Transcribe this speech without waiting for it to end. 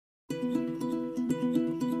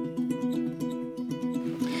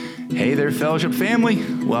Hey there, Fellowship family.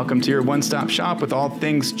 Welcome to your one-stop shop with all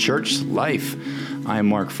things church life. I am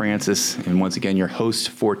Mark Francis, and once again, your host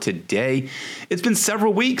for today. It's been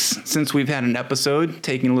several weeks since we've had an episode,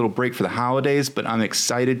 taking a little break for the holidays, but I'm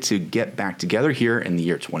excited to get back together here in the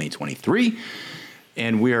year 2023,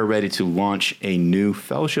 and we are ready to launch a new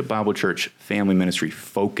Fellowship Bible Church family ministry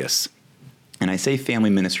focus. And I say family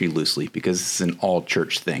ministry loosely because this is an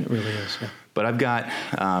all-church thing. It really is, yeah. But I've got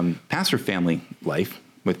Pastor Family Life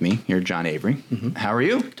with me here, John Avery. Mm-hmm. How are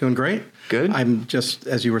you? Doing great. Good. I'm just,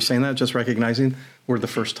 as you were saying that, just recognizing we're the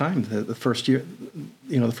first time, the first year,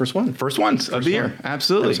 the first one. First ones of the year.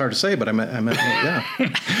 Absolutely. It's hard to say, but I meant yeah.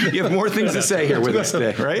 You have more things to say here with us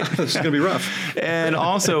today, right? It's going to be rough. And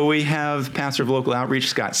also we have Pastor of Local Outreach,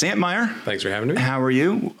 Scott Santmeyer. Thanks for having me. How are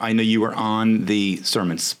you? I know you were on the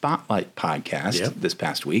Sermon Spotlight podcast this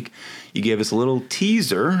past week. You gave us a little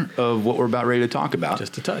teaser of what we're about ready to talk about.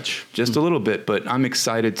 Just a touch. Just a little bit, but I'm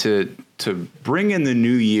excited to bring in the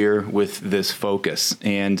new year with this focus.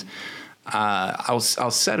 And I'll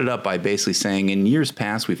set it up by basically saying in years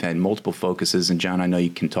past, we've had multiple focuses. And John, I know you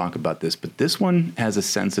can talk about this, but this one has a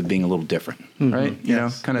sense of being a little different, right?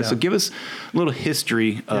 Yes. So give us a little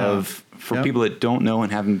history of, for people that don't know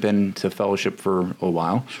and haven't been to fellowship for a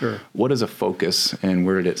while. Sure. What is a focus and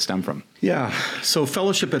where did it stem from? Yeah. So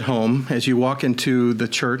Fellowship at Home, as you walk into the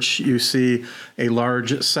church, you see a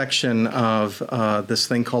large section of this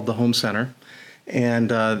thing called the Home Center. And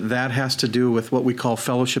that has to do with what we call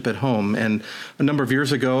Fellowship at Home. And a number of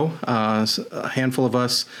years ago, a handful of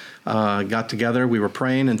us got together. We were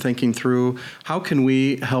praying and thinking through how can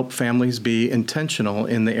we help families be intentional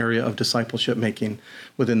in the area of discipleship making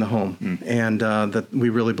within the home. And that we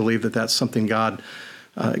really believe that that's something God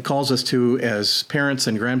calls us to as parents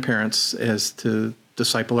and grandparents, is to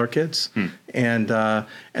disciple our kids. And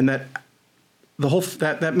that the whole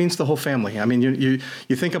that means the whole family. I mean,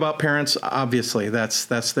 you think about parents. Obviously,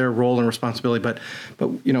 that's their role and responsibility. But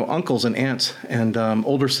uncles and aunts and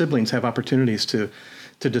older siblings have opportunities to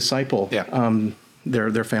disciple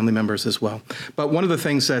their family members as well. But one of the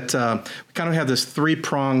things that we kind of have this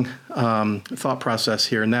three-prong thought process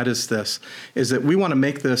here, and that is that we want to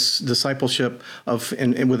make this discipleship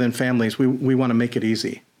within families. We want to make it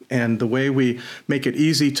easy, and the way we make it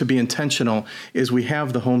easy to be intentional is we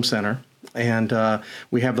have the Home Center. And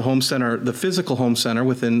we have the Home Center, the physical Home Center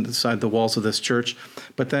inside the walls of this church,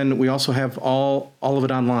 but then we also have all of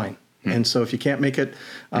it online. And so if you can't make it,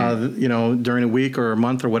 during a week or a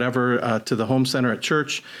month or whatever to the Home Center at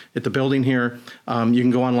church, at the building here, you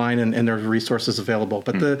can go online and there are resources available.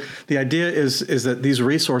 But the idea is that these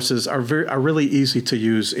resources are really easy to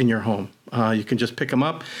use in your home. You can just pick them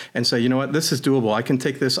up and say, you know what, this is doable. I can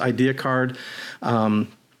take this idea card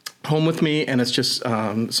home with me, and it's just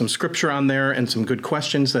some scripture on there and some good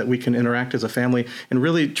questions that we can interact as a family, and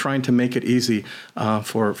really trying to make it easy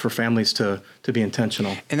for families to be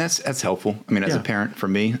intentional. And that's helpful. I mean, as a parent, for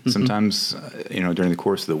me, sometimes during the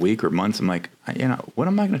course of the week or months, I'm like, what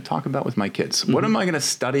am I going to talk about with my kids? What am I going to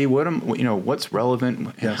study? What's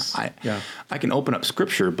relevant? Yes. I can open up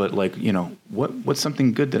scripture, but what's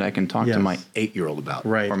something good that I can talk to my 8-year-old about,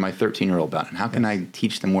 or my 13-year-old about, and how can I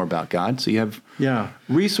teach them more about God? So you have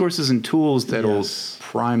resources and tools that'll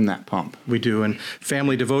prime that pump. We do, and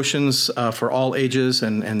family devotions for all ages,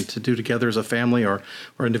 and to do together as a family or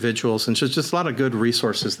individuals, and just a lot of good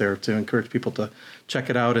resources there to encourage people to check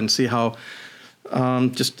it out and see how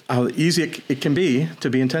easy it can be to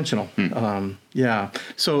be intentional.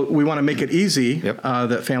 So we want to make it easy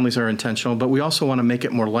that families are intentional, but we also want to make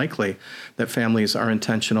it more likely that families are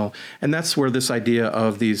intentional. And that's where this idea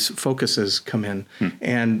of these focuses come in.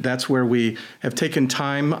 And that's where we have taken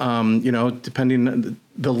time, depending,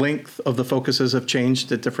 the length of the focuses have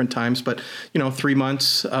changed at different times, but 3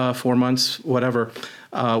 months, 4 months, whatever,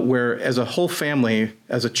 where as a whole family,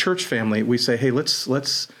 as a church family, we say, hey,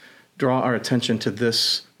 let's draw our attention to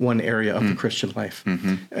this one area of the Christian life.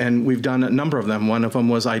 And we've done a number of them. One of them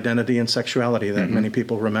was identity and sexuality that many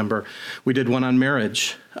people remember. We did one on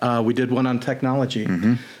marriage. We did one on technology.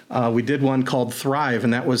 We did one called Thrive,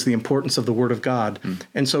 and that was the importance of the Word of God.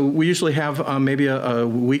 And so we usually have maybe a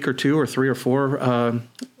week or two or 3 or 4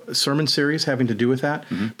 sermon series having to do with that.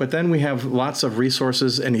 But then we have lots of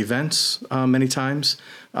resources and events many times.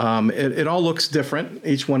 It all looks different.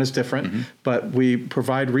 Each one is different, but we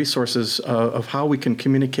provide resources of how we can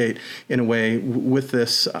communicate in a way with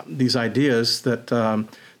these ideas that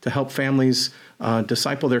to help families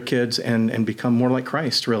disciple their kids and become more like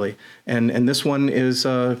Christ, really. And this one is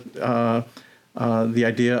the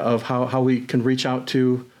idea of how we can reach out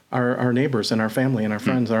to our neighbors and our family and our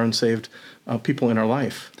friends, our unsaved people in our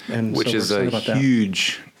life. And which so is a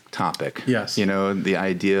huge topic. Yes. The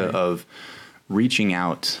idea of reaching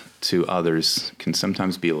out to others can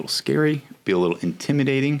sometimes be a little scary, be a little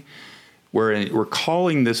intimidating. We're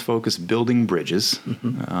calling this focus Building Bridges,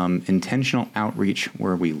 intentional outreach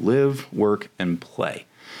where we live, work, and play.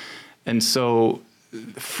 And so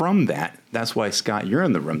from that's why, Scott, you're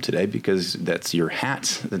in the room today, because that's your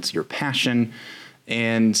hat, that's your passion.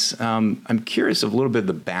 And I'm curious of a little bit of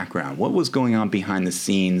the background. What was going on behind the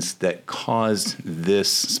scenes that caused this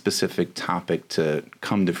specific topic to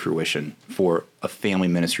come to fruition for a family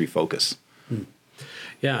ministry focus?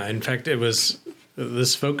 Yeah, in fact,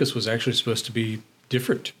 this focus was actually supposed to be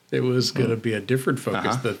different. It was going to be a different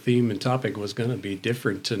focus. The theme and topic was going to be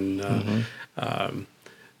different. And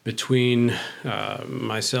between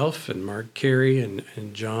myself and Mark Carey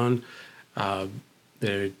and John,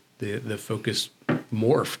 the focus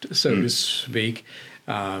morphed, so to speak.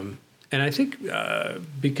 And I think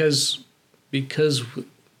because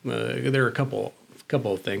there are a couple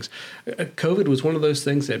of things. COVID was one of those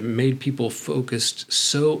things that made people focused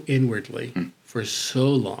so inwardly for so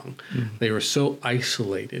long. They were so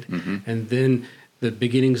isolated. And then the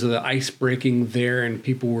beginnings of the ice breaking there, and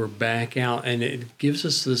people were back out. And it gives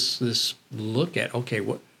us this look at, okay,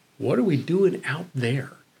 what are we doing out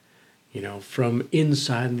there? From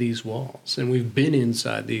inside these walls. And we've been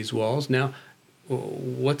inside these walls. Now,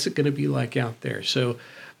 what's it going to be like out there? So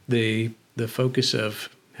the focus of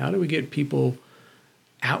how do we get people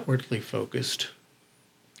outwardly focused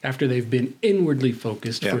after they've been inwardly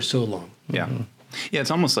focused for so long? Yeah. Yeah,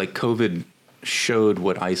 it's almost like COVID showed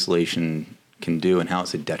what isolation can do and how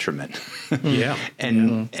it's a detriment.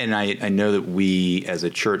 And I know that we as a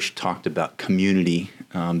church talked about community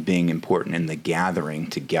being important in the gathering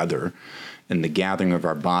together and the gathering of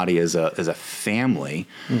our body as a family.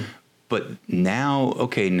 But now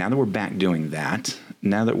that we're back doing that,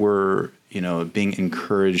 now that we're being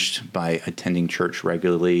encouraged by attending church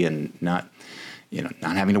regularly and not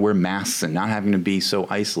having to wear masks and not having to be so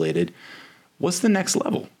isolated, what's the next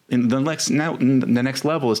level? And the next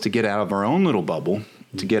level is to get out of our own little bubble,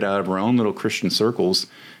 to get out of our own little Christian circles,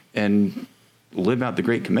 and live out the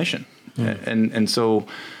Great Commission. And so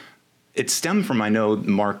it stemmed from, I know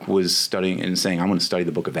Mark was studying and saying, I want to study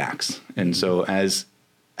the book of Acts. And so as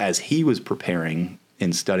he was preparing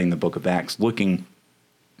and studying the book of Acts, looking,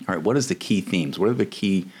 all right, what is the key themes? What are the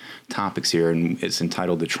key topics here? And it's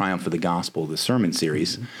entitled The Triumph of the Gospel, the sermon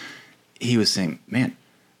series. He was saying, man,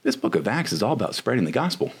 this book of Acts is all about spreading the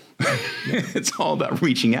gospel. It's all about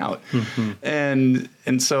reaching out. And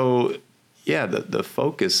so, yeah, the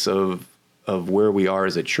focus of where we are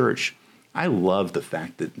as a church, I love the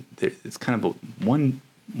fact that it's kind of one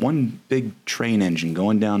big train engine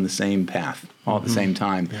going down the same path all at the same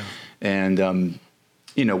time. Yeah. And,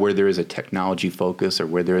 where there is a technology focus or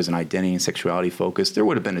where there is an identity and sexuality focus, there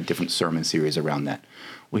would have been a different sermon series around that.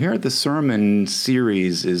 Well, here the sermon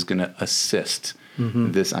series is going to assist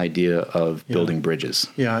this idea of building bridges.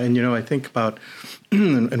 Yeah, and I think about,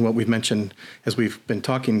 and what we've mentioned as we've been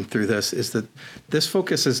talking through this, is that this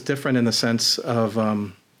focus is different in the sense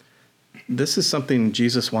of this is something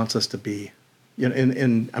Jesus wants us to be.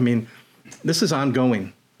 This is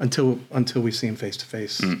ongoing until we see him face to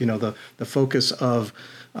face. The focus of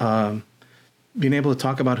being able to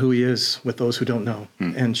talk about who he is with those who don't know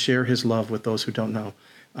and share his love with those who don't know.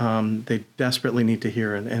 They desperately need to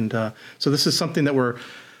hear. And so this is something that we're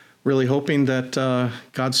really hoping that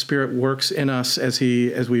God's Spirit works in us as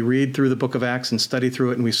we read through the book of Acts and study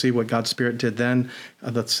through it, and we see what God's Spirit did then.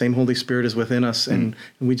 The same Holy Spirit is within us, and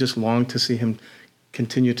we just long to see him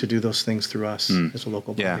continue to do those things through us as a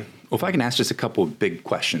local body. Yeah. Well, if I can ask just a couple of big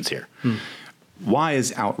questions here. Why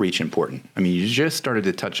is outreach important? I mean, you just started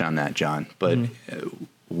to touch on that, John, but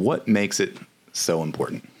what makes it so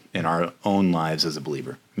important in our own lives as a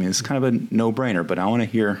believer? I mean, it's kind of a no-brainer, but I want to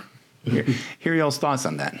hear y'all's thoughts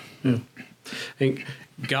on that. I think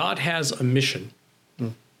God has a mission,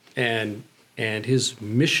 and his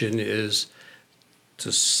mission is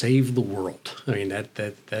to save the world. I mean,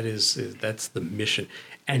 that's the mission,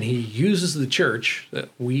 and he uses the church, that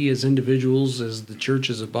we as individuals, as the church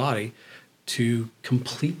as a body, to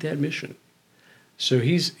complete that mission. So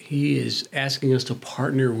he is asking us to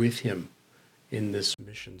partner with him in this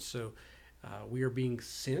mission. So we are being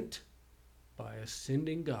sent by a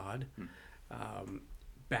sending God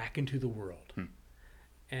back into the world.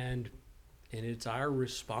 And it's our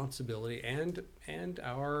responsibility and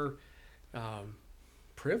our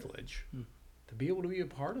privilege to be able to be a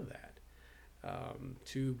part of that,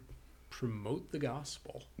 to promote the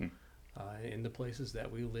gospel in the places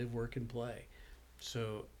that we live, work, and play.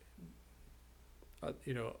 So,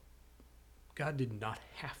 God did not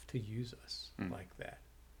have to use us like that.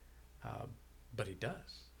 but He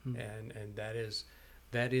does, and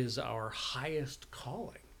that is our highest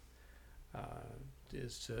calling,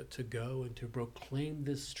 is to go and to proclaim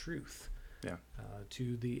this truth, Yeah.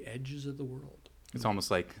 to the edges of the world. It's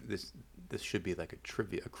almost like this should be like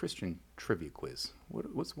a Christian trivia quiz.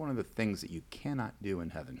 What's one of the things that you cannot do in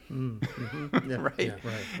heaven? Yeah, Right? yeah,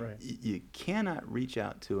 right. You cannot reach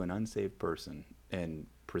out to an unsaved person and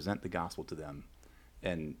present the gospel to them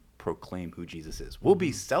and proclaim who Jesus is. We'll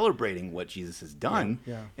be celebrating what Jesus has done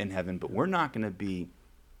Yeah. in heaven, but we're not going to be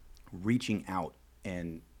reaching out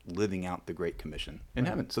and living out the Great Commission in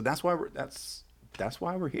heaven. So that's why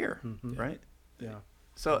we're here, right? Yeah.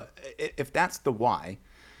 So if that's the why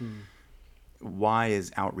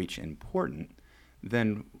is outreach important,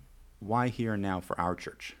 then why here and now for our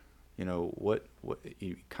church? You know, what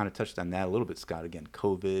you kind of touched on that a little bit, Scott, again,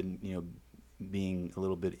 COVID, you know, being a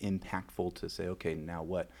little bit impactful to say, okay, now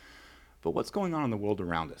what? But what's going on in the world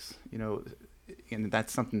around us? You know, and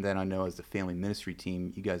that's something that I know as the family ministry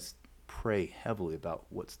team, you guys pray heavily about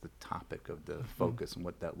what's the topic of the focus and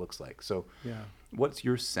what that looks like. So Yeah. what's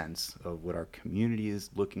your sense of what our community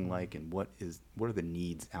is looking like, and what are the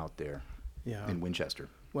needs out there Yeah. in Winchester?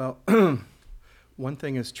 Well, one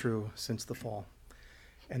thing is true since the fall,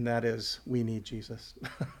 and that is we need Jesus.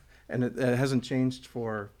 And it hasn't changed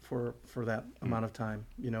for that amount of time,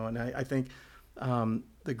 you know. And I think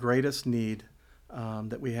the greatest need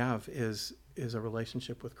that we have is a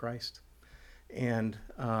relationship with Christ, and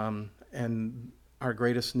our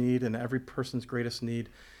greatest need, and every person's greatest need,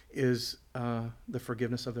 is the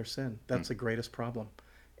forgiveness of their sin. That's the greatest problem,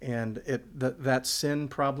 and that sin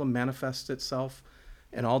problem manifests itself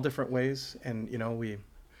in all different ways. And you know,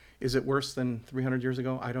 is it worse than 300 years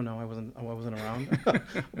ago? I don't know. I wasn't around.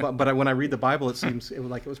 but when I read the Bible, it seems it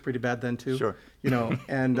was pretty bad then too. Sure. You know,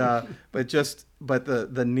 and but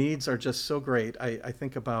the needs are just so great. I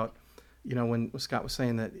think about, you know, when Scott was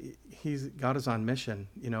saying that God is on mission,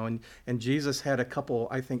 you know, and Jesus had a couple,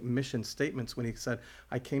 I think, mission statements when he said,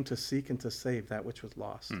 "I came to seek and to save that which was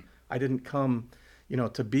lost." I didn't come, you know,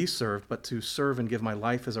 to be served, but to serve and give my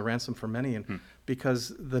life as a ransom for many. And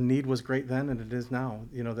because the need was great then, and it is now,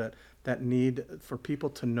 you know, that need for people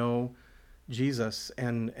to know Jesus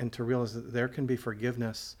and to realize that there can be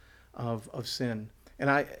forgiveness of sin. And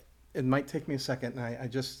it might take me a second,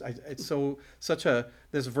 and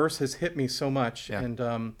this verse has hit me so much, and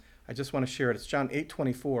I just want to share it. It's John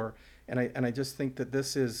 8:24, and I just think that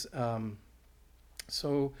this is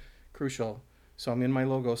so crucial. So I'm in my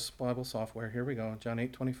Logos Bible software. Here we go. John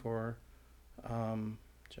 8:24.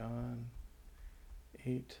 John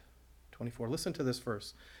 8:24. Listen to this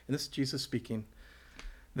verse, and this is Jesus speaking.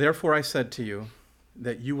 "Therefore I said to you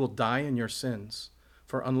that you will die in your sins,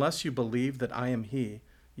 for unless you believe that I am He,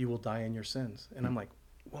 you will die in your sins." And I'm like,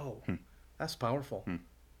 whoa, that's powerful.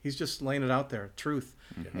 He's just laying it out there, truth.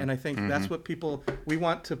 And I think that's what we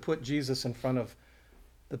want to put Jesus in front of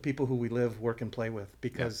the people who we live, work, and play with,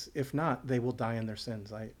 because if not, they will die in their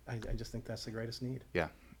sins. I just think that's the greatest need. Yeah.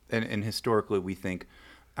 And historically, we think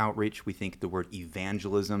outreach, we think the word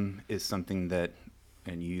evangelism is something that,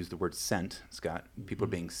 and you use the word sent, Scott, people are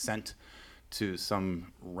being sent to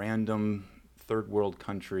some random third world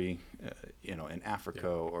country, you know, in Africa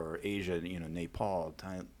or Asia, you know, Nepal,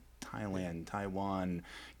 Thailand, Taiwan,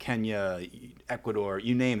 Kenya, Ecuador,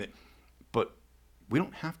 you name it. But we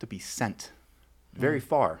don't have to be sent very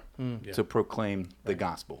far to proclaim the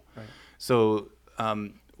gospel. Right. So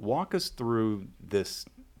walk us through this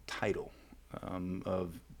title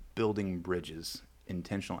of Building Bridges,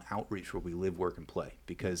 intentional outreach where we live, work, and play,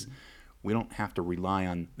 because we don't have to rely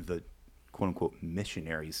on the quote-unquote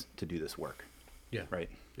missionaries to do this work. Yeah. Right.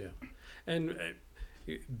 Yeah. And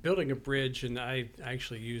building a bridge, and I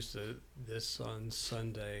actually used this on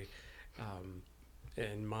Sunday.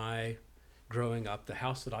 In my growing up, the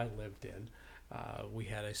house that I lived in, we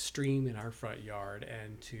had a stream in our front yard,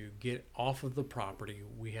 and to get off of the property,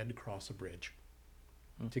 we had to cross a bridge.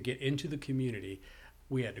 To get into the community,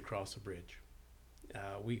 we had to cross a bridge.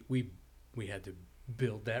 We had to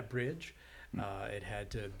build that bridge. It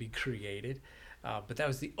had to be created, but that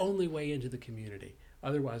was the only way into the community.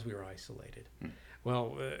 Otherwise, we were isolated.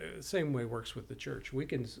 Well, same way works with the church. We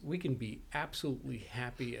can be absolutely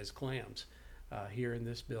happy as clams here in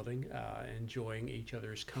this building, enjoying each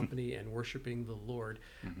other's company and worshiping the Lord,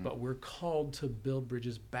 but we're called to build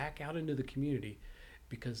bridges back out into the community,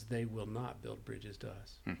 because they will not build bridges to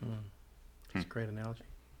us. That's a great analogy.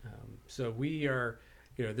 So we are,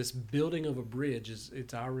 you know, this building of a bridge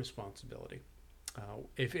it's our responsibility.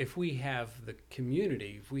 If we have the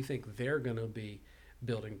community, if we think they're going to be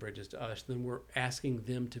building bridges to us, then we're asking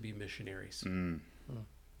them to be missionaries.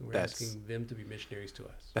 We're We're asking them to be missionaries to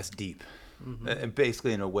us. That's deep. And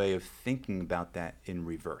basically in a way of thinking about that in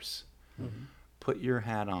reverse. Put your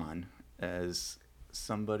hat on as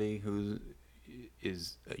somebody who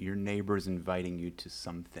is your neighbor's inviting you to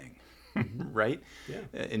something, right?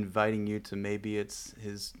 Yeah. Inviting you to, maybe it's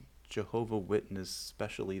his Jehovah Witness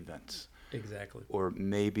special events. Exactly. Or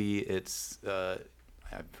maybe it's,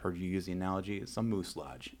 I've heard you use the analogy, it's some moose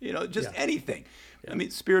lodge. Just anything. Yeah. I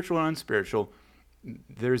mean, spiritual or unspiritual,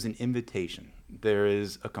 there's an invitation. There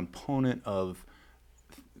is a component of,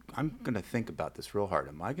 I'm going to think about this real hard.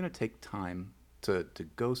 Am I going to take time to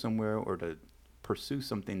go somewhere or to pursue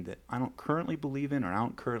something that I don't currently believe in or I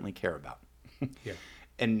don't currently care about? Yeah.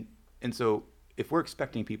 And so if we're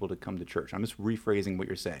expecting people to come to church, I'm just rephrasing what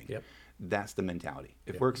you're saying. Yep. That's the mentality.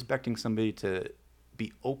 If Yep. we're expecting somebody to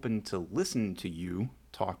be open to listen to you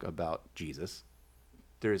talk about Jesus,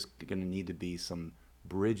 there's going to need to be some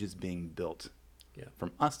bridges being built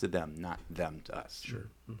from us to them, not them to us. Sure.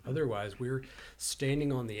 Otherwise, we're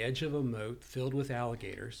standing on the edge of a moat filled with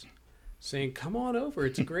alligators saying, come on over.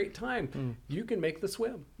 It's a great time. You can make the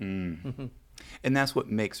swim. And that's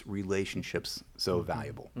what makes relationships so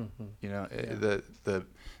valuable. The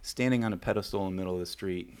standing on a pedestal in the middle of the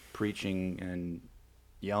street, preaching and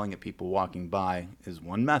yelling at people walking by is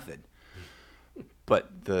one method.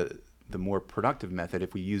 But the more productive method,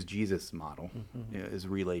 if we use Jesus' model, is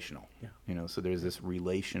relational. Yeah. So there's this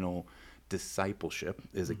relational discipleship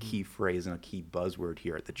is a key phrase and a key buzzword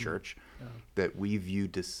here at the church, that we view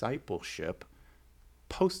discipleship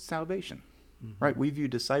post-salvation, right? We view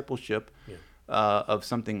discipleship of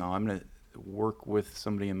something, I'm going to work with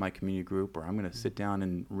somebody in my community group, or I'm going to sit down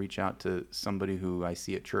and reach out to somebody who I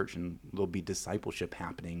see at church, and there'll be discipleship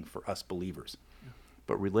happening for us believers.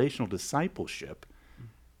 But relational discipleship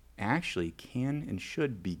actually can and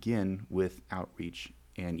should begin with outreach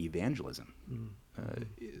and evangelism.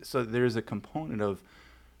 So there's a component of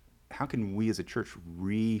how can we as a church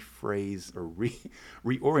rephrase or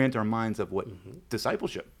reorient our minds of what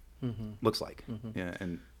discipleship looks like.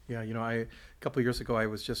 A couple of years ago, I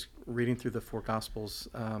was just reading through the four Gospels,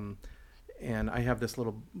 and I have this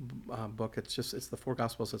little book. It's the four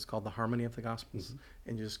Gospels. It's called The Harmony of the Gospels,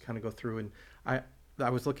 and you just kind of go through. And I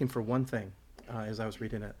was looking for one thing as I was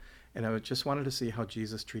reading it, and I just wanted to see how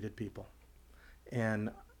Jesus treated people,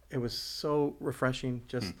 and it was so refreshing.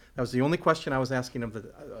 That was the only question I was asking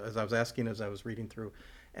as I was reading through,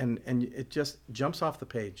 and it just jumps off the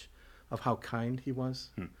page of how kind he was,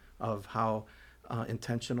 of how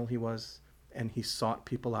intentional he was, and he sought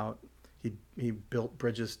people out. He built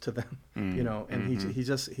bridges to them, and he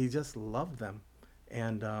just loved them,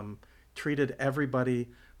 and treated everybody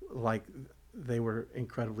like they were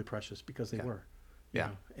incredibly precious because they were.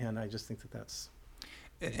 And I just think that's.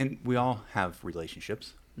 And we all have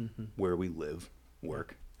relationships where we live,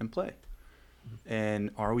 work, and play.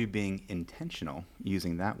 And are we being intentional,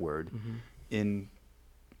 using that word, in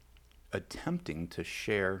attempting to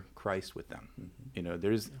share Christ with them?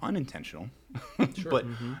 There's unintentional, but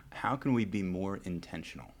how can we be more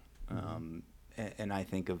intentional? And I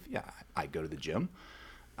think of, I go to the gym.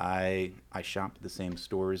 I shop at the same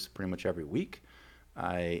stores pretty much every week.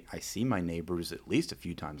 I see my neighbors at least a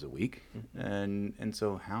few times a week. And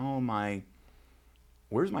so how am I,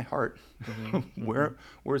 where's my heart?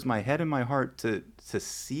 Where's my head and my heart to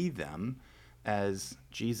see them as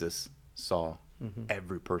Jesus saw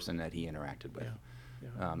every person that he interacted with?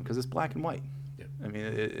 Because it's black and white. I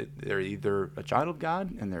mean, they're either a child of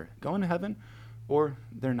God and they're going to heaven, or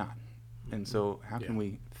they're not. And so how can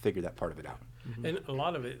we figure that part of it out? And a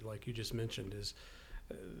lot of it, like you just mentioned, is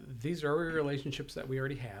these are relationships that we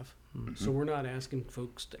already have. So we're not asking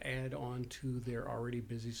folks to add on to their already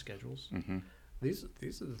busy schedules. These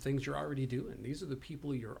are the things you're already doing. These are the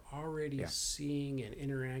people you're already seeing and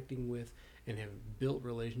interacting with and have built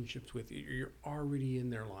relationships with. You're already in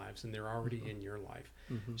their lives, and they're already in your life.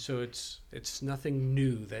 So it's nothing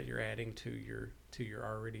new that you're adding to your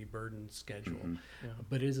already burdened schedule.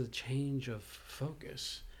 But it is a change of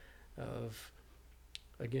focus of,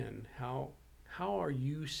 again, how are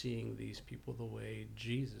you seeing these people the way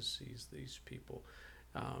Jesus sees these people?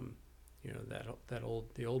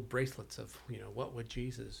 The old bracelets of, what would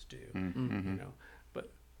Jesus do?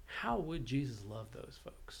 But how would Jesus love those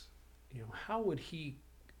folks? How would he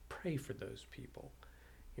pray for those people?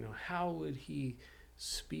 How would he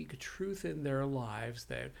speak truth in their lives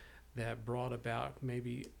that brought about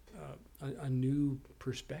maybe a new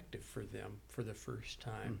perspective for them for the first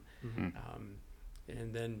time?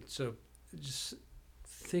 And then so just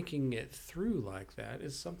thinking it through like that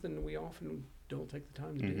is something we often don't take the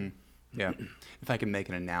time to do. Yeah. If I can make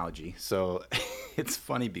an analogy. So it's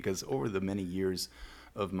funny because over the many years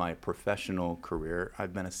of my professional career,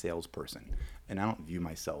 I've been a salesperson, and I don't view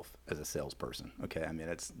myself as a salesperson. Okay, I mean,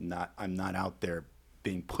 I'm not out there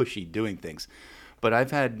being pushy doing things, but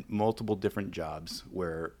I've had multiple different jobs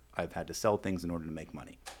where I've had to sell things in order to make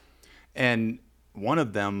money, and one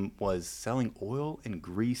of them was selling oil and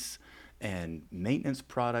grease and maintenance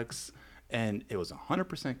products, and it was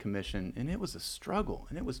 100% commission, and it was a struggle,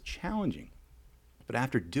 and it was challenging. But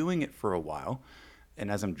after doing it for a while, and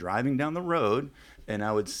as I'm driving down the road and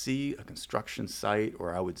I would see a construction site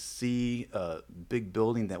or I would see a big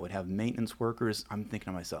building that would have maintenance workers, I'm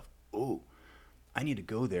thinking to myself, oh, I need to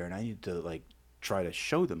go there and I need to like try to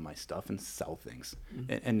show them my stuff and sell things.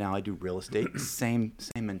 And now I do real estate, same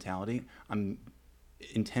mentality. I'm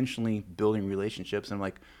intentionally building relationships, and I'm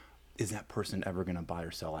like, is that person ever going to buy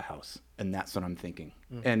or sell a house? And that's what I'm thinking.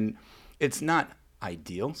 And it's not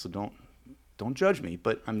ideal, so don't judge me,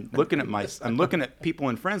 but I'm looking at people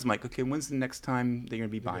and friends. I'm like, okay, when's the next time they're going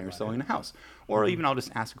to be buying or selling a house? Or even I'll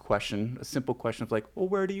just ask a simple question of like, well,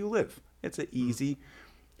 where do you live? It's an easy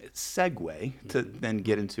segue to then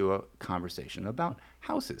get into a conversation about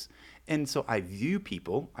houses. And so I view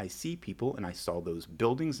people, I see people, and I saw those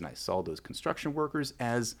buildings and I saw those construction workers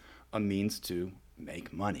as a means to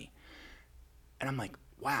make money. And I'm like,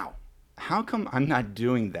 wow, how come I'm not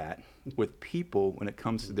doing that with people when it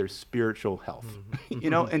comes to their spiritual health?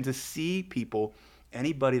 And to see people,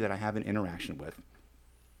 anybody that I have an interaction with,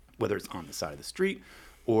 whether it's on the side of the street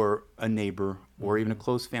or a neighbor or even a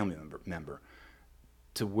close family member,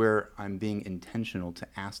 to where I'm being intentional to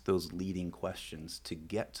ask those leading questions to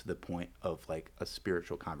get to the point of like a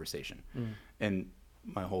spiritual conversation. And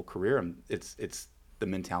my whole career, it's the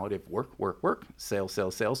mentality of work,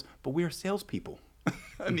 sales, but we are salespeople.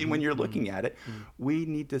 I mean, when you're looking at it, we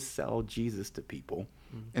need to sell Jesus to people.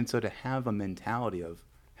 And so to have a mentality of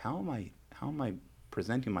how am I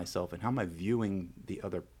presenting myself and how am I viewing the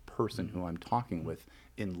other person who I'm talking with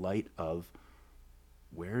in light of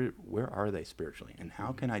where are they spiritually, and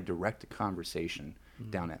how can I direct a conversation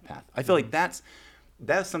down that path? I feel like that's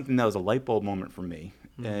something that was a light bulb moment for me.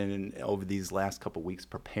 And over these last couple of weeks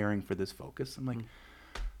preparing for this focus, I'm like,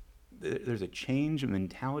 there's a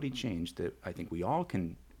mentality change that I think we all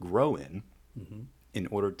can grow in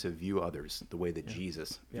order to view others the way that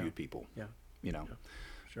Jesus viewed people.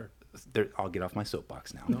 Sure. I'll get off my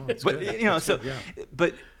soapbox now. No, it's but good.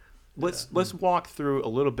 But let's walk through a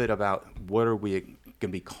little bit about what are we going to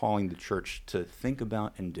be calling the church to think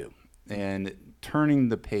about and do. And turning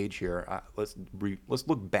the page here, let's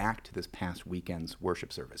look back to this past weekend's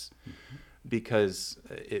worship service, because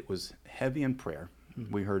it was heavy in prayer.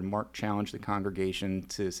 We heard Mark challenge the congregation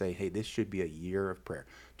to say, hey, this should be a year of prayer.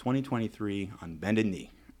 2023 on bended knee,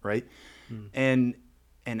 right? And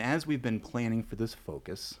as we've been planning for this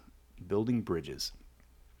focus, building bridges,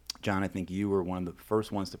 John, I think you were one of the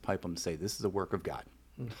first ones to pipe them and say, this is a work of God,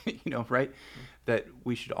 right? That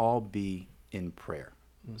we should all be in prayer.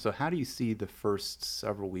 So how do you see the first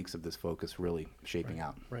several weeks of this focus really shaping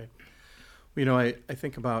out? Right. Well, I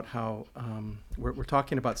think about how we're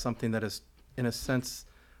talking about something that is, in a sense,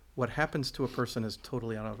 what happens to a person is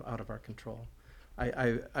totally out of our control.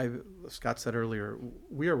 Scott said earlier,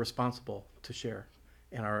 we are responsible to share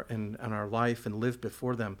in our life and live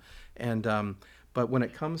before them, but when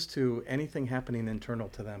it comes to anything happening internal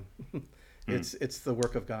to them, it's the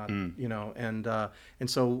work of God, and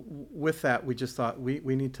so with that, we just thought we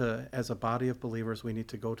need to, as a body of believers, we need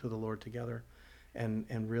to go to the Lord together,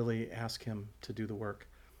 and really ask Him to do the work,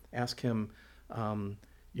 ask Him,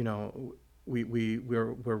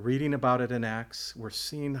 We're reading about it in Acts. We're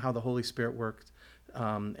seeing how the Holy Spirit worked,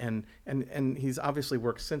 and He's obviously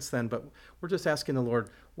worked since then. But we're just asking the Lord,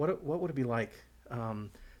 what would it be like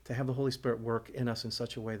to have the Holy Spirit work in us in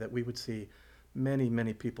such a way that we would see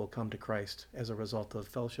many people come to Christ as a result of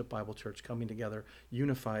Fellowship Bible Church coming together,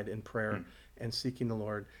 unified in prayer and seeking the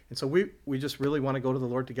Lord. And so we just really want to go to the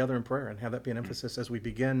Lord together in prayer and have that be an emphasis as we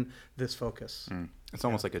begin this focus. It's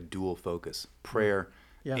almost like a dual focus: prayer.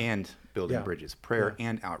 And building bridges, prayer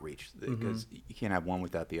and outreach, because you can't have one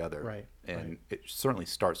without the other. Right. And it certainly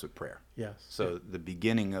starts with prayer. Yes. So the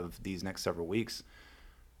beginning of these next several weeks,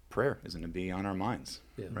 prayer is going to be on our minds.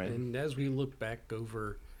 Yeah. Right. And as we look back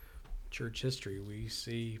over church history, we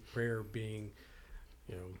see prayer being,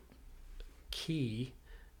 key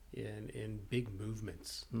in big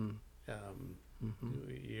movements.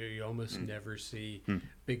 You almost never see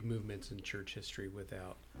big movements in church history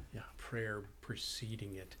without prayer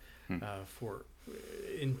preceding it. For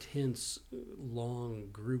intense, long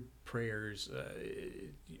group prayers,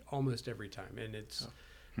 almost every time, and it's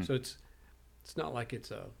not like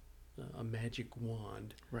it's a magic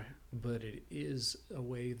wand, right? But it is a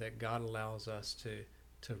way that God allows us to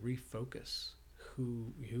refocus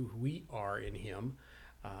who we are in Him,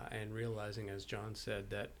 and realizing, as John said,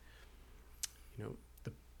 that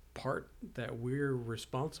the part that we're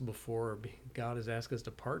responsible for, God has asked us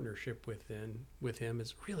to partnership with Him,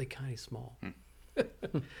 is really kind of small.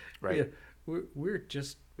 Right. Yeah, we're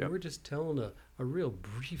just telling a real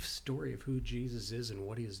brief story of who Jesus is and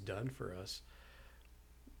what He has done for us.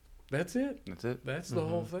 That's it. That's it. That's the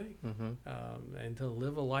whole thing. And to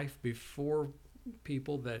live a life before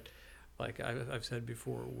people that, like I've said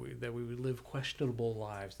before, that we would live questionable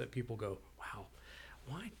lives, that people go, wow,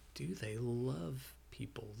 why do they love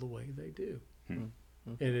people the way they do? And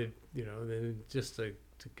it, then just to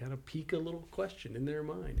kind of pique a little question in their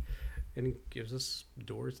mind. And it gives us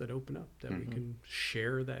doors that open up that we can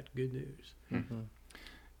share that good news.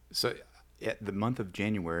 So at the month of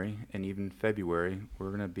January and even February, we're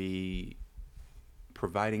going to be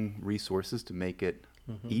providing resources to make it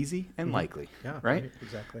easy and likely, right?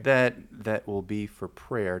 Exactly. That will be for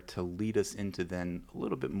prayer to lead us into then a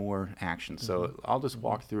little bit more action. So I'll just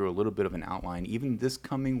walk through a little bit of an outline. Even this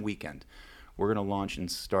coming weekend, we're going to launch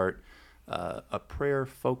and start a prayer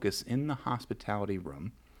focus in the hospitality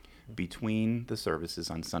room between the services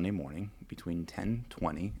on Sunday morning, between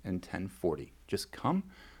 10:20 and 10:40. Just come.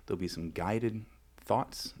 There'll be some guided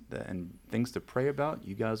thoughts and things to pray about.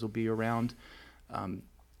 You guys will be around.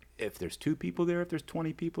 If there's 2 people there, if there's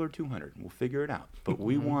 20 people or 200, we'll figure it out. But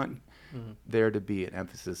we want there to be an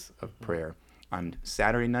emphasis of prayer. On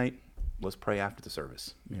Saturday night, let's pray after the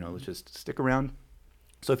service. Let's just stick around.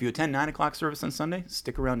 So if you attend 9 o'clock service on Sunday,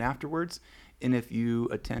 stick around afterwards. And if you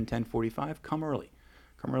attend 10:45, come early.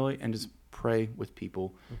 Come early and just pray with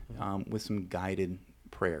people with some guided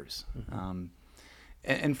prayers.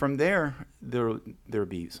 And from there, there'll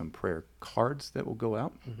be some prayer cards that will go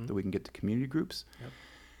out that we can get to community groups.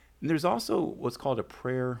 And there's also what's called a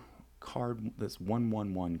prayer card, that's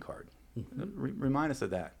 111 card. Remind us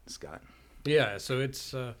of that, Scott. Yeah, so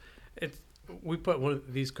it's we put one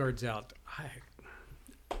of these cards out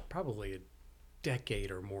probably a decade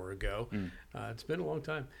or more ago. It's been a long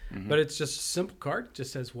time, but it's just a simple card. It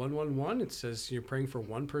just says 111. It says you're praying for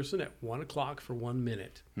one person at 1 o'clock for 1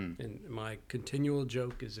 minute. And my continual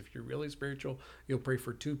joke is, if you're really spiritual, you'll pray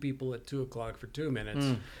for 2 people at 2 o'clock for 2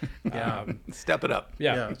 minutes. Step it up.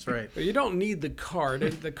 Yeah, that's right. But you don't need the card.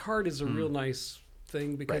 And the card is a real nice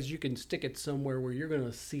thing because you can stick it somewhere where you're going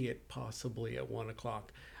to see it possibly at 1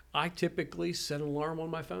 o'clock. I typically set an alarm on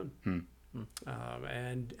my phone.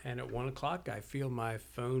 And at 1 o'clock, I feel my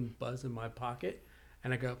phone buzz in my pocket,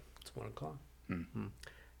 and I go, "It's 1 o'clock."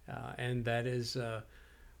 And that is,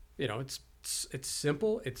 it's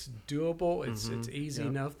simple, it's doable, it's easy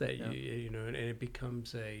enough that and it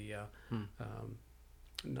becomes a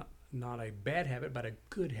not a bad habit, but a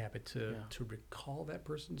good habit to recall that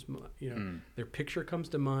person's, their picture comes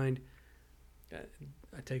to mind.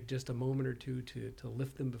 I take just a moment or two to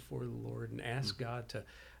lift them before the Lord and ask God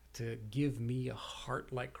to give me a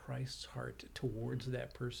heart like Christ's heart towards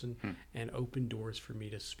that person and open doors for me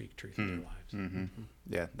to speak truth in their lives.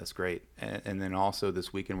 Yeah, that's great. And then also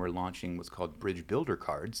this weekend we're launching what's called Bridge Builder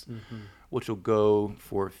cards, which will go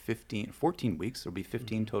for 14 weeks. There'll be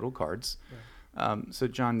 15 total cards. So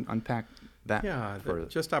John, unpack that. Yeah,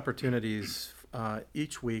 just opportunities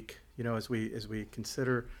each week, as we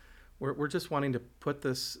consider, we're just wanting to put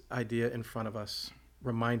this idea in front of us,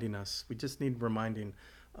 reminding us. We just need reminding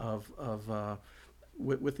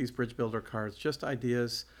with these Bridge Builder cards, just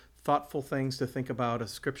ideas, thoughtful things to think about, a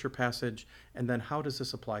scripture passage, and then how does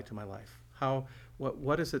this apply to my life?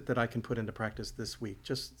 What is it that I can put into practice this week?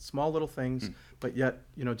 Just small little things, but yet,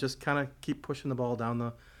 just kind of keep pushing the ball down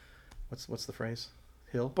the, what's the phrase?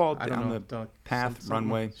 Hill? Ball down the path,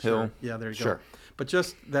 runway, hill. Sure. Yeah, there you go. But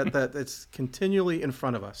just that it's continually in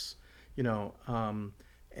front of us,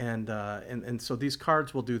 And so these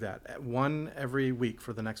cards will do that. One every week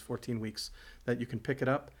for the next 14 weeks, that you can pick it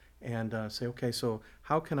up and say, okay, so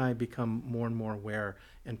how can I become more and more aware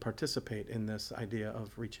and participate in this idea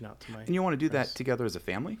of reaching out to my And you want to do friends. that together as a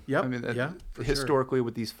family? Yep. I mean, For historically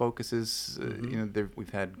with these focuses,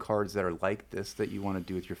 we've had cards that are like this that you want to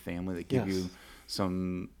do with your family that give you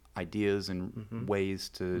some ideas and ways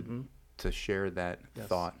to share that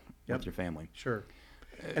thought with your family. Sure.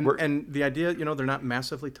 And the idea, they're not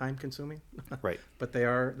massively time consuming, right? But they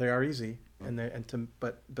are easy,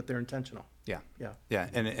 but they're intentional. Yeah.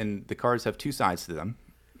 And the cards have 2 sides to them.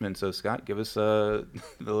 And so Scott, give us the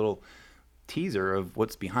little teaser of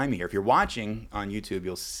what's behind me here. If you're watching on YouTube,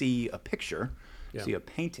 you'll see a picture, see a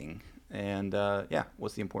painting, and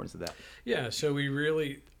what's the importance of that? Yeah. So we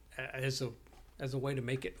really, as a way to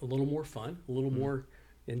make it a little more fun, a little more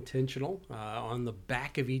intentional. On the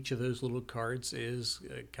back of each of those little cards is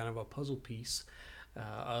kind of a puzzle piece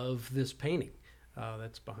of this painting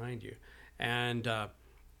that's behind you. And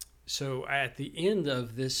so at the end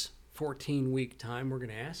of this 14-week time, we're going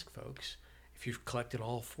to ask folks, if you've collected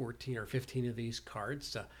all 14 or 15 of these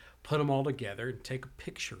cards, to put them all together and take a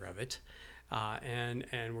picture of it. And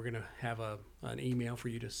we're going to have an email for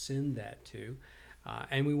you to send that to.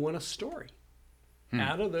 And we want a story.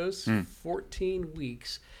 Out of those 14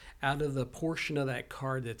 weeks, out of the portion of that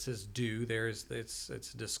card that says do,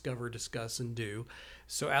 it's discover, discuss, and do.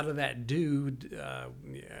 So out of that do,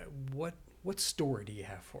 what story do you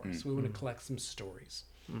have for us? We want to collect some stories.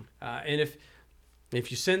 And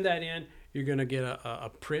if you send that in, you're going to get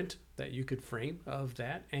a print that you could frame of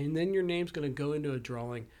that, and then your name's going to go into a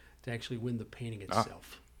drawing to actually win the painting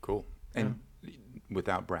itself. Cool. And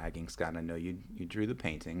without bragging, Scott, I know you drew the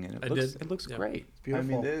painting, and it looks great. It's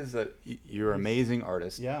beautiful. I mean, you're an amazing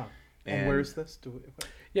artist. Yeah. And where's this?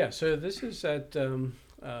 Yeah, so this is at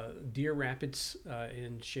Deer Rapids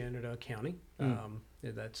in Shenandoah County.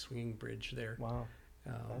 That swinging bridge there. Wow.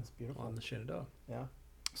 That's beautiful. On the Shenandoah. Yeah.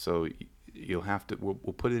 So you'll have to, we'll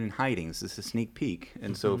put it in hiding. This is a sneak peek.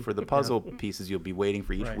 And so for the puzzle pieces, you'll be waiting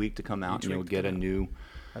for each week to come out, and you'll get a new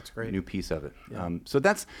piece of it. Yeah. So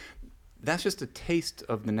that's just a taste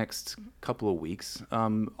of the next couple of weeks.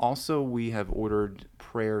 Also, we have ordered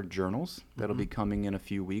prayer journals that'll be coming in a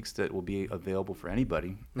few weeks that will be available for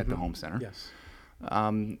anybody at the Home Center. Yes.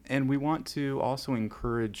 And we want to also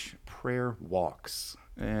encourage prayer walks.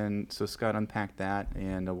 And so Scott, unpack that,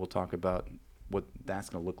 and we'll talk about what that's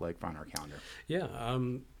going to look like on our calendar. Yeah.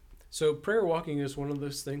 So prayer walking is one of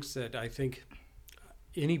those things that I think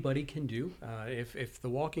anybody can do. If the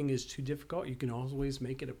walking is too difficult, you can always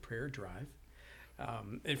make it a prayer drive.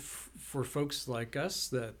 If for folks like us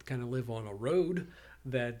that kind of live on a road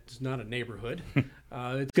that's not a neighborhood, it's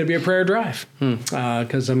going to be a prayer drive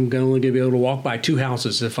because I'm going to be able to walk by 2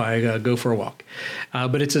 houses if I go for a walk.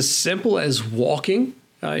 But it's as simple as walking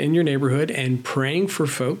in your neighborhood and praying for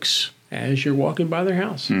folks as you're walking by their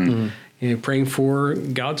house. And praying for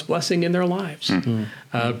God's blessing in their lives,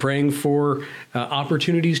 praying for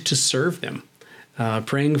opportunities to serve them,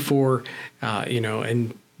 praying for,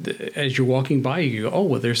 as you're walking by, you go, oh,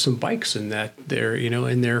 well, there's some bikes in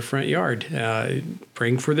in their front yard,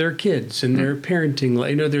 praying for their kids and their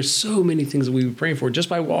parenting. There's so many things that we've been praying for just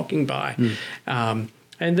by walking by. And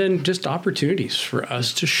then just opportunities for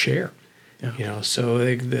us to share, so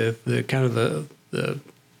the kind of the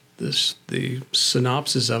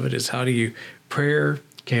synopsis of it is, how do you prayer,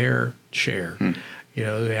 care, share?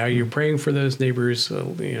 How you're praying for those neighbors,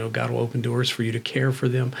 God will open doors for you to care for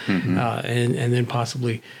them, and then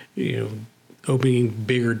possibly, opening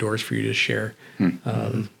bigger doors for you to share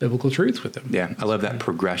biblical truths with them. Yeah, I love that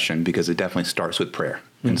progression, because it definitely starts with prayer.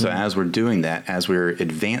 And so as we're doing that, as we're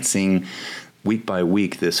advancing week by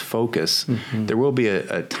week this focus, there will be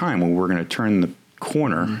a time when we're going to turn the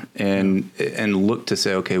corner and look to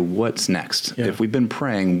say, okay, what's next? If we've been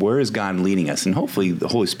praying, where is God leading us? And hopefully the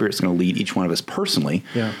Holy Spirit's going to lead each one of us personally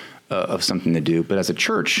of something to do. But as a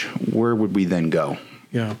church, where would we then go?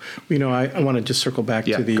 Yeah. I want to just circle back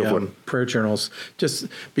to the prayer journals, just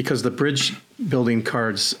because the bridge building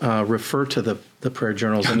cards refer to the prayer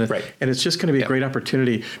journals. And, and it's just going to be a great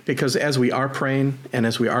opportunity, because as we are praying and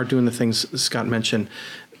as we are doing the things Scott mentioned,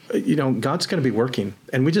 God's going to be working,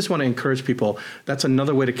 and we just want to encourage people. That's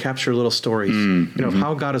another way to capture little stories, of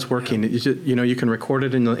how God is working. You can record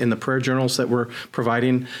it in the prayer journals that we're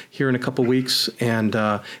providing here in a couple weeks, and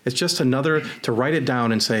it's just another to write it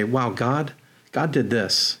down and say, wow, God did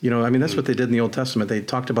this. That's what they did in the Old Testament. They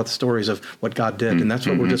talked about the stories of what God did, and that's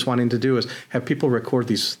what we're just wanting to do, is have people record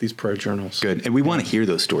these prayer journals. Good. And we want to hear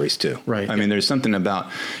those stories too. Right. There's something about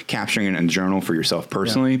capturing it in a journal for yourself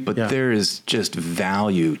personally, but there is just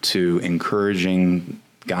value to encouraging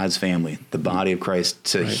God's family, the body of Christ,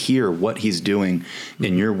 to hear what he's doing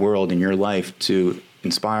in your world, in your life, to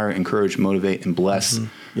inspire, encourage, motivate, and bless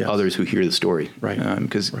others who hear the story. Right.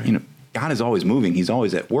 Because, God is always moving. He's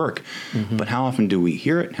always at work. But how often do we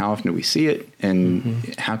hear it? How often do we see it?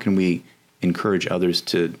 And how can we encourage others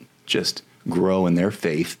to just grow in their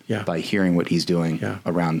faith by hearing what he's doing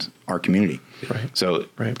around our community? Right. So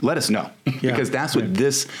let us know, because that's what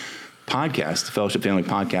this podcast, the Fellowship Family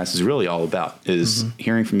Podcast, is really all about, is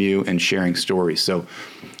hearing from you and sharing stories. So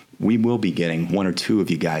we will be getting 1 or 2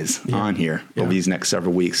 of you guys on here over these next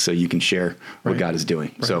several weeks, so you can share what God is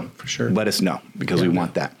doing. So for sure, let us know, because we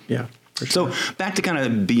want that. Yeah. So back to kind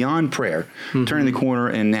of beyond prayer, turning the corner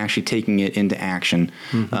and actually taking it into action.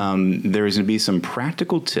 There's going to be some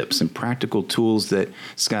practical tips and practical tools that,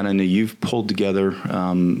 Scott, I know you've pulled together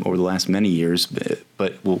over the last many years,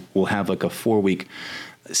 but we'll have like a 4-week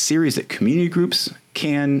series that community groups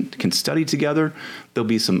can study together. There'll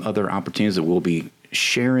be some other opportunities that we'll be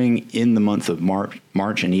sharing in the month of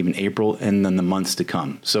March and even April, and then the months to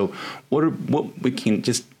come. So what we can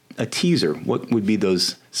just a teaser, what would be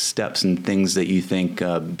those steps and things that you think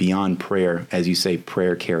beyond prayer, as you say,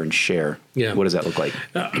 prayer, care, and share? Yeah. What does that look like?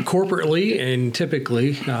 Corporately and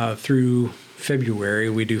typically through February,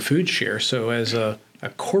 we do food share. So as a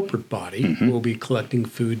corporate body, we'll be collecting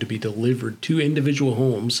food to be delivered to individual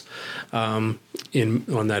homes on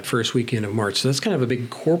that first weekend of March. So that's kind of a big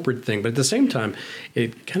corporate thing. But at the same time,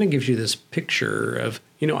 it kind of gives you this picture of,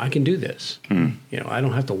 I can do this. I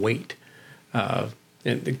don't have to wait.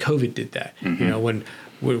 And COVID did that. When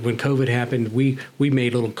COVID happened, we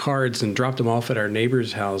made little cards and dropped them off at our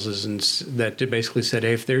neighbors' houses, and that basically said,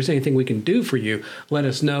 hey, if there's anything we can do for you, let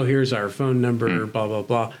us know. Here's our phone number, blah, blah,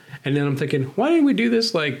 blah. And then I'm thinking, why didn't we do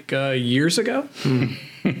this like years ago?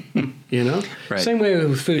 Right. Same way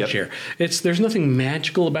with food share. There's nothing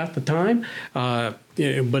magical about the time,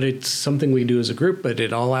 but it's something we do as a group, but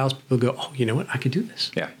it allows people to go, oh, you know what? I could do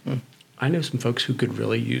this. Yeah. I know some folks who could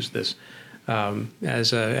really use this.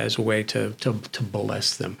 As a way to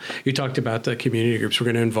bless them. You talked about the community groups. We're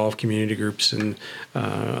going to involve community groups in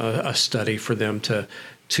a study for them to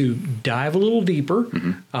dive a little deeper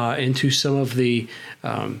into some of the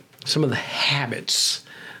habits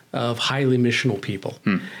of highly missional people.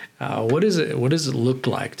 What does it look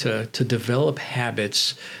like to develop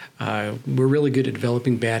habits? We're really good at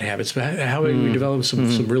developing bad habits, but how do we develop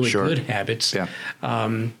some really good habits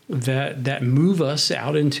that move us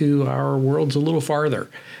out into our worlds a little farther?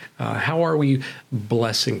 How are we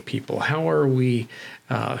blessing people? How are we?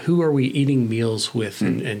 Who are we eating meals with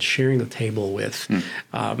and sharing the table with?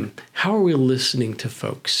 How are we listening to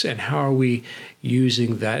folks, and how are we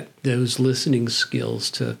using those listening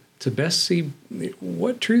skills to best see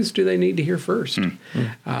what truths do they need to hear first?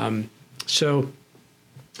 So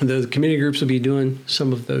the community groups will be doing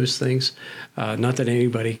some of those things. Not that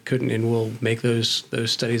anybody couldn't, and we'll make those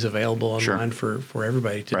studies available online for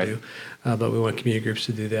everybody to do. But we want community groups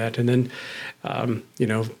to do that. And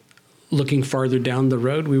then, looking farther down the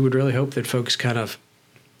road, we would really hope that folks kind of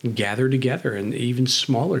gather together, and even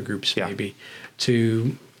smaller groups maybe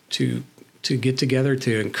to get together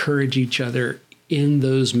to encourage each other in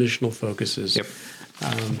those missional focuses.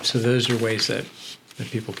 So those are ways that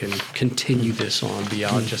people can continue this on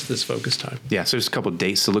beyond just this focus time. Yeah, so there's a couple of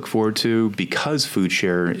dates to look forward to. Because Food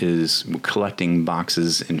Share is collecting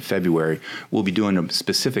boxes in February, we'll be doing a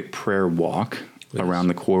specific prayer walk around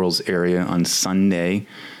the Corals area on Sunday,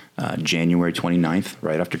 January 29th,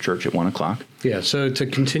 right after church at 1 o'clock. Yeah, so to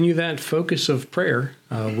continue that focus of prayer,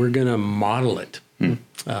 we're going to model it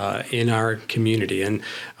in our community. And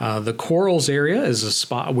the Corals area is a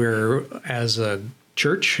spot where, as a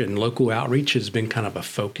church and local outreach, has been kind of a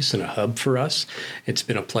focus and a hub for us. It's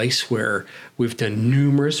been a place where we've done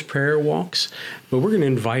numerous prayer walks, but we're going to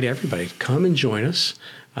invite everybody to come and join us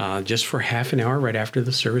just for half an hour right after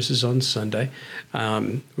the services on Sunday.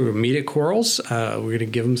 We'll meet at Corals. We're going to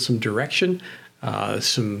give them some direction,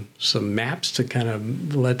 some maps to kind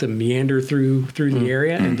of let them meander through the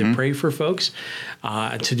area and to pray for folks.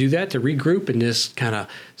 To do that, to regroup and just kind of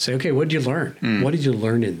say, okay, what did you learn? What did you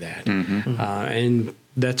learn in that? And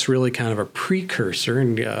that's really kind of a precursor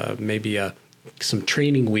and maybe some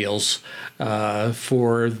training wheels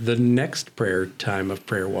for the next prayer time of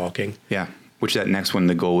prayer walking. Yeah, which that next one,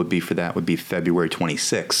 the goal would be for that would be February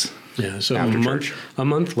 26th. Yeah, so a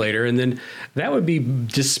month later, and then that would be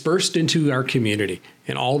dispersed into our community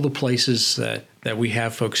and all the places that we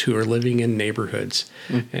have folks who are living in neighborhoods.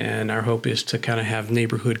 And our hope is to kind of have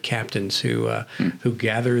neighborhood captains who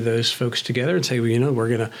gather those folks together and say, well, we're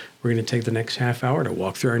gonna take the next half hour to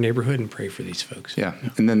walk through our neighborhood and pray for these folks. Yeah,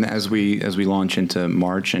 and then as we launch into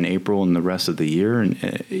March and April and the rest of the year, and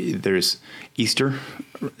there's Easter,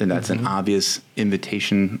 and that's an obvious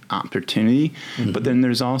invitation opportunity. But then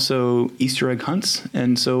there's also Easter egg hunts,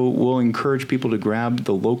 and so we'll encourage people to grab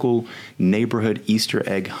the local neighborhood Easter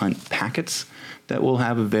egg hunt packets that we'll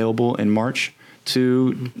have available in March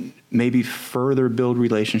to maybe further build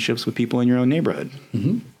relationships with people in your own neighborhood.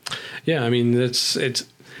 Yeah, I mean it's an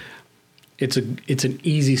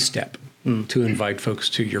easy step to invite folks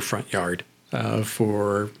to your front yard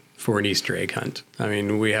for for an Easter egg hunt. I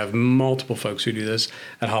mean, we have multiple folks who do this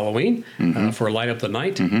at Halloween for Light Up the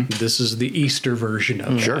Night. This is the Easter version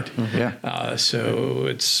of Sure. that. Yeah. So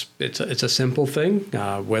it's a simple thing,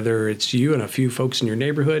 whether it's you and a few folks in your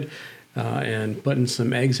neighborhood and putting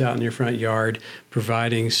some eggs out in your front yard,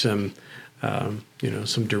 providing some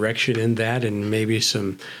some direction in that, and maybe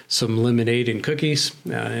some lemonade and cookies.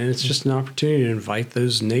 And it's just an opportunity to invite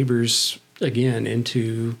those neighbors again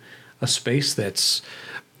into a space that's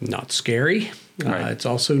not scary. Right. It's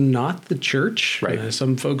also not the church. Right.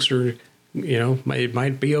 Some folks are, it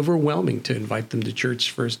might be overwhelming to invite them to church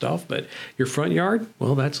first off, but your front yard,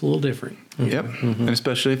 well, that's a little different. Yep. And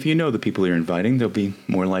especially if you know the people you're inviting, they'll be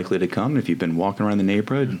more likely to come. If you've been walking around the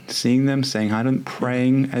neighborhood, seeing them, saying hi to them,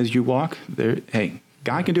 praying as you walk, hey,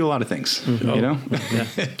 God can do a lot of things, Yeah.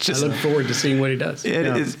 I look forward to seeing what he does. It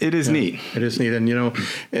is neat. It is neat. And,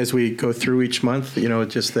 as we go through each month,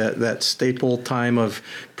 just that staple time of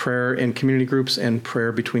prayer in community groups and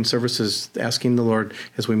prayer between services, asking the Lord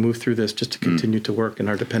as we move through this just to continue to work in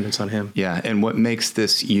our dependence on him. Yeah, and what makes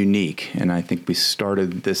this unique, and I think we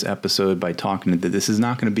started this episode by talking that this is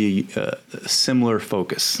not going to be a similar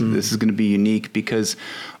focus. This is going to be unique because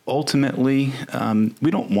ultimately we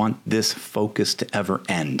don't want this focus to ever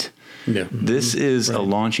end. Yeah. This is a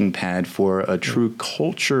launching pad for a true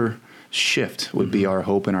culture shift would be our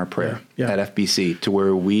hope and our prayer at FBC, to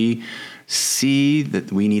where we see that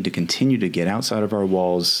we need to continue to get outside of our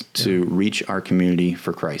walls to reach our community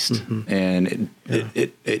for Christ. And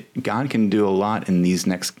God can do a lot in these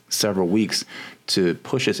next several weeks to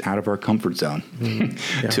push us out of our comfort zone,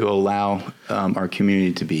 to allow our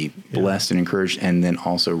community to be blessed and encouraged, and then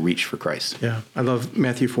also reach for Christ. Yeah, I love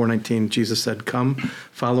Matthew 4:19. Jesus said, "Come,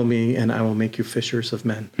 follow me, and I will make you fishers of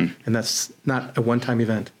men." And that's not a one-time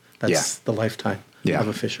event. That's the lifetime of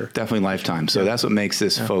a fisher. Definitely lifetime. So that's what makes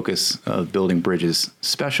this focus of building bridges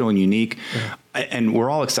special and unique. And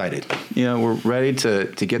we're all excited. We're ready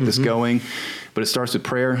to get this going. But it starts with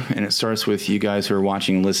prayer, and it starts with you guys who are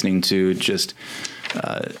watching and listening to just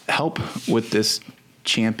help with this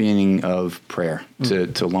championing of prayer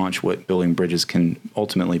to launch what building bridges can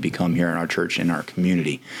ultimately become here in our church and our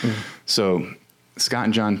community. So Scott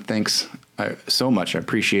and John, thanks so much. I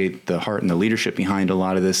appreciate the heart and the leadership behind a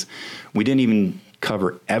lot of this. We didn't even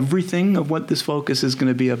cover everything of what this focus is going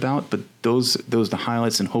to be about, but those are the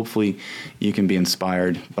highlights, and hopefully you can be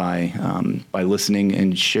inspired by listening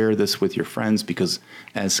and share this with your friends, because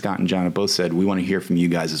as Scott and John have both said, we want to hear from you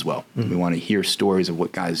guys as well. We want to hear stories of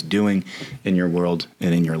what God's doing in your world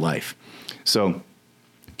and in your life. So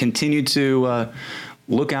continue to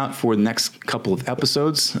look out for the next couple of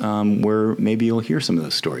episodes where maybe you'll hear some of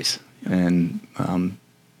those stories. And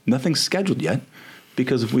nothing's scheduled yet,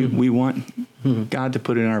 because we want God to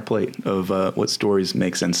put it in our plate of what stories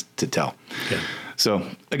make sense to tell. Yeah. So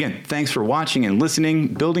again, thanks for watching and listening.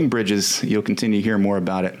 Building Bridges, you'll continue to hear more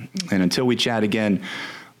about it. And until we chat again,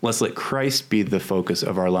 let's let Christ be the focus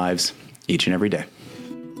of our lives each and every day.